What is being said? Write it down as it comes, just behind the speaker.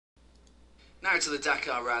Now to the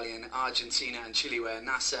Dakar Rally in Argentina and Chile, where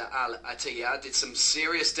Nasser Al-Attyia did some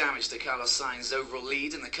serious damage to Carlos Sainz's overall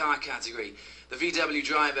lead in the car category. The VW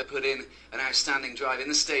driver put in an outstanding drive in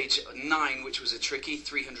the stage 9, which was a tricky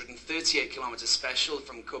 338km special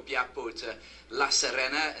from Copiapó to La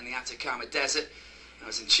Serena in the Atacama Desert. That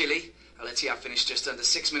was in Chile. Al-Attyia finished just under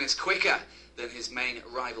 6 minutes quicker than his main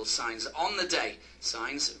rival Sainz on the day.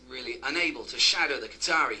 Sainz really unable to shadow the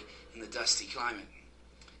Qatari in the dusty climate.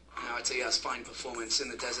 Now, Attyia's fine performance in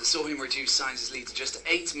the desert saw him reduce Sainz's lead to just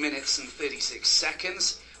 8 minutes and 36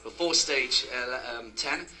 seconds. Before stage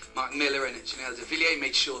 10, Mark Miller and Janelle de Villiers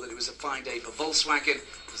made sure that it was a fine day for Volkswagen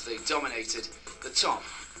as they dominated the top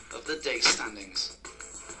of the day standings.